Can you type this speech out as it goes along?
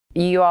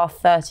You are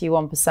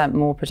 31%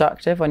 more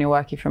productive when you're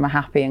working from a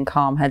happy and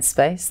calm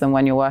headspace than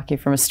when you're working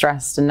from a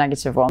stressed and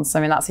negative one. So,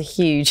 I mean, that's a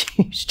huge,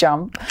 huge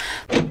jump.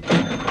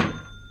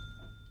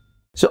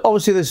 So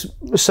obviously there's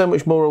so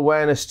much more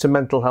awareness to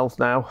mental health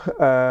now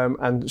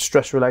and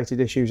stress-related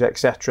issues,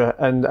 etc.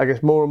 And I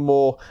guess more and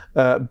more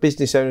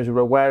business owners are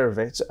aware of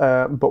it.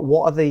 But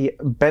what are the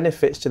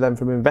benefits to them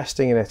from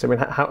investing in it? I mean,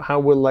 how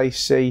will they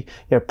see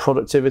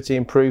productivity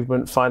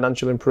improvement,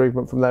 financial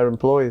improvement from their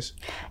employees?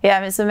 Yeah,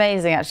 I mean, it's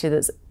amazing actually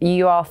that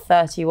you are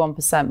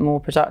 31% more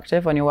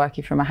productive when you're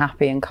working from a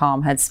happy and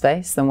calm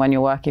headspace than when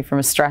you're working from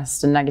a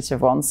stressed and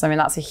negative one. So I mean,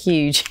 that's a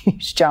huge,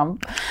 huge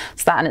jump.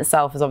 So that in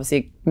itself is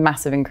obviously a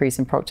massive increase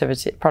in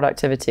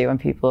productivity when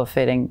people are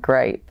feeling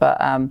great. But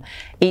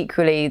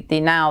equally,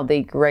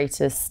 the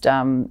greatest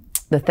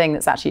the thing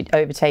that's actually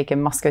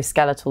overtaken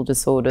musculoskeletal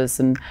disorders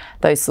and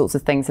those sorts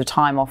of things of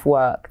time off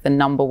work, the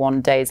number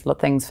one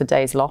things for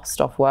days lost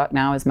off work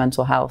now is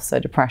mental health. So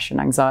depression,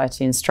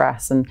 anxiety and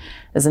stress, and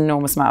there's an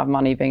enormous amount of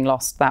money being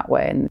lost that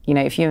way. And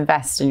if you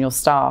invest in your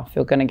staff,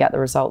 you're going to get the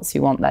results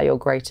you want. They're your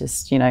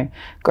greatest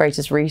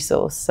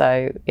resource.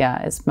 So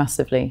yeah, it's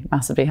massively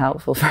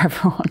helpful for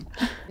everyone.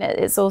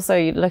 It's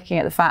also looking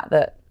at the fact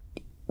that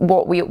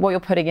what you're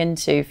putting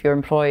into for your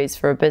employees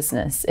for a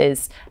business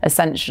is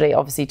essentially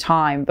obviously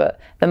time, but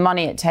the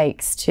money it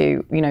takes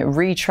to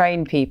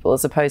retrain people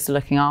as opposed to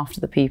looking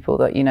after the people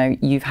that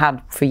you've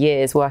had for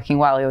years working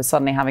well, who are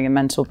suddenly having a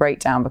mental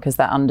breakdown because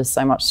they're under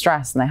so much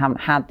stress and they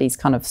haven't had these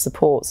kind of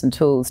supports and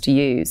tools to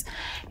use.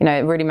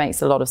 It really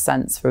makes a lot of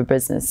sense for a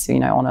business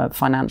on a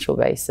financial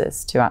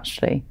basis to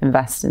actually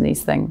invest in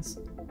these things.